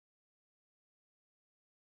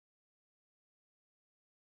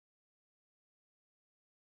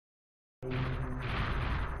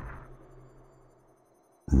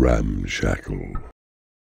Ramshackle.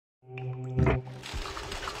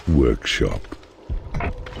 Workshop.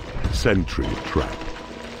 Sentry trap.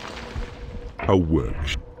 A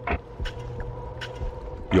workshop.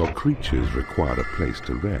 Your creatures require a place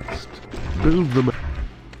to rest. Build them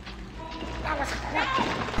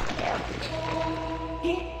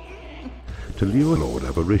to lure Lord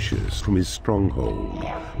Avaricious from his stronghold.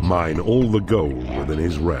 Mine all the gold within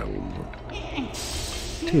his realm.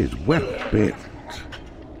 'Tis well built.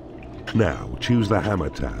 Now choose the hammer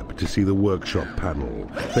tab to see the workshop panel,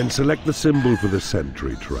 then select the symbol for the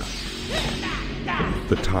sentry trap.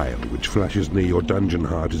 The tile which flashes near your dungeon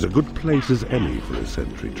heart is a good place as any for a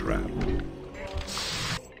sentry trap.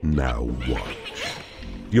 Now watch.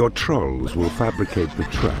 Your trolls will fabricate the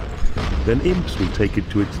trap, then imps will take it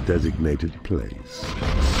to its designated place.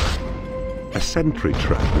 A sentry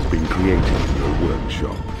trap has been created in your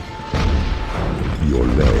workshop. Your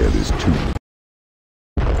lair is too.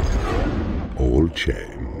 All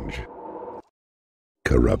change.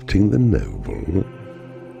 Corrupting the noble?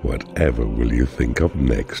 Whatever will you think of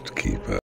next, Keeper?